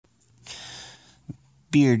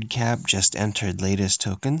beardcap just entered latest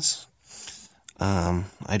tokens.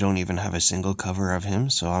 I don't even have a single cover of him,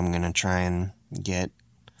 so I'm gonna try and get,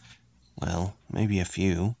 well, maybe a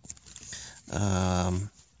few.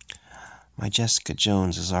 My Jessica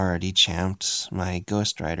Jones is already champed. My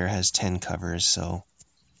Ghost Rider has 10 covers, so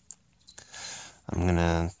I'm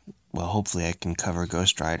gonna, well, hopefully I can cover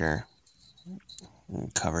Ghost Rider,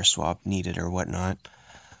 cover swap needed or whatnot.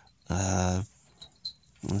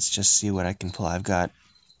 Let's just see what I can pull. I've got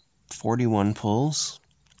 41 pulls.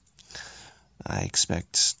 I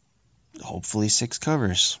expect hopefully 6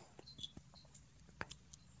 covers.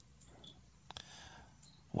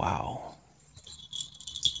 Wow.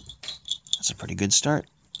 That's a pretty good start.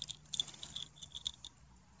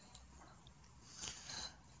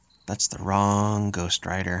 That's the wrong Ghost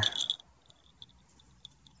Rider.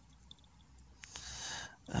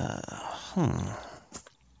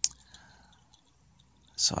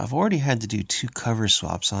 So I've already had to do 2 cover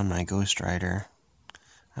swaps on my Ghost Rider.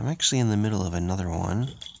 I'm actually in the middle of another one.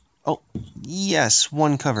 Oh, yes,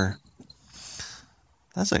 1 cover.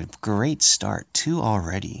 That's a great start. 2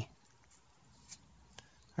 already.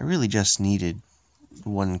 I really just needed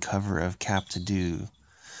 1 cover of Cap to do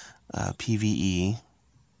PvE.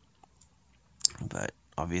 But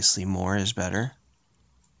obviously more is better.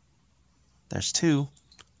 There's 2.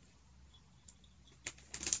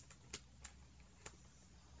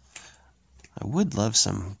 I would love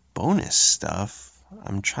some bonus stuff.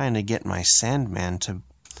 I'm trying to get my Sandman to...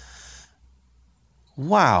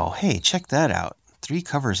 Wow, hey, check that out. 3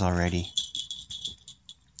 covers already.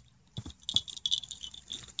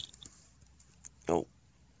 Oh.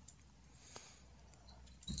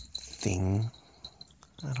 Thing.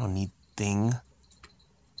 I don't need thing.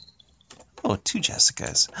 Oh, 2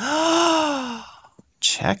 Jessicas.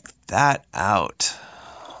 Check that out.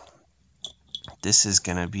 This is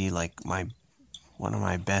gonna be like one of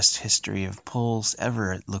my best history of pulls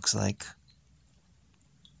ever, it looks like.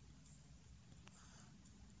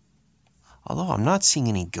 Although I'm not seeing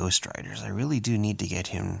any Ghost Riders, I really do need to get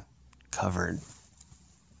him covered.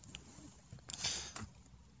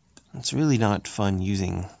 It's really not fun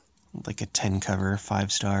using like a 10 cover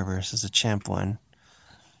 5-star versus a champ one.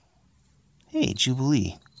 Hey,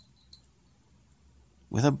 Jubilee.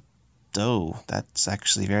 With a... Oh, that's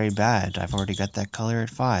actually very bad. I've already got that color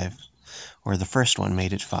at 5. Or the first one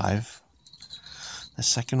made it 5. The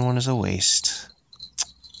second one is a waste.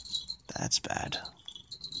 That's bad.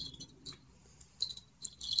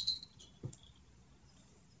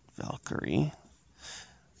 Valkyrie.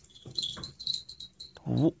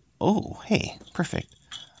 Oh, hey, perfect.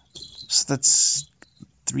 So that's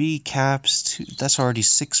 3 caps, 2, that's already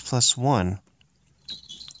 6 plus 1.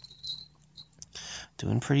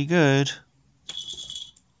 Doing pretty good.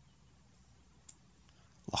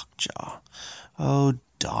 Lockjaw. Oh,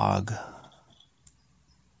 dog.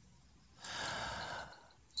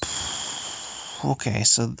 Okay,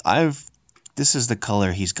 so this is the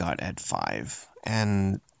color he's got at 5,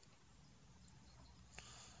 and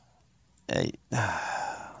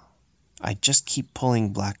I just keep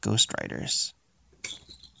pulling black Ghost Riders,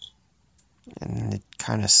 and it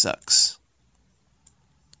kind of sucks.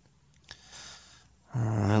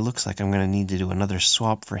 It looks like I'm going to need to do another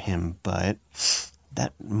swap for him, but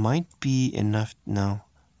that might be enough. No.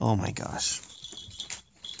 Oh my gosh.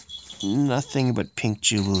 Nothing but pink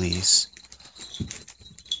Jubilees.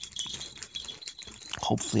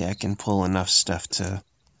 Hopefully I can pull enough stuff to...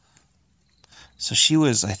 So she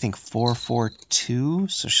was, I think, 442,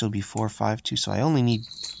 so she'll be 452, so I only need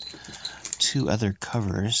 2 other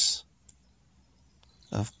covers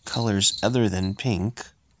of colors other than pink.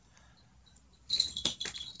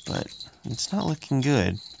 But it's not looking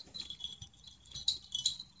good.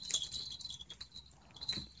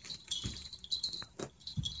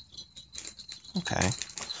 Okay.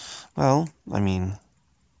 Well, I mean...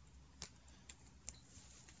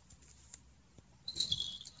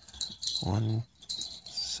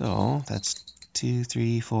 So that's 2,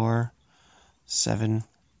 3, 4, 7,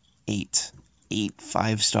 8. 8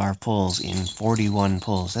 5-star pulls in 41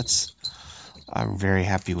 pulls. I'm very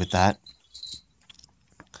happy with that.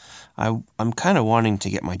 I'm kind of wanting to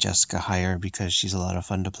get my Jessica higher because she's a lot of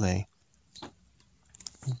fun to play.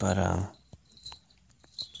 But I'm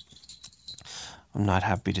not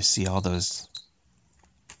happy to see all those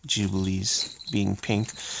Jubilees being pink.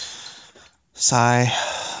 Sigh.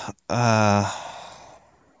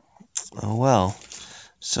 Oh well.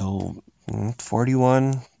 So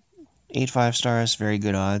 41, 8 5-stars, very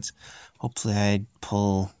good odds. Hopefully I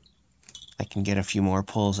can get a few more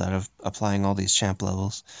pulls out of applying all these champ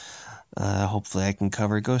levels. Hopefully I can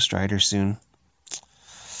cover Ghost Rider soon.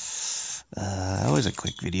 that was a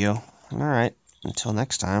quick video. Alright, until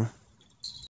next time.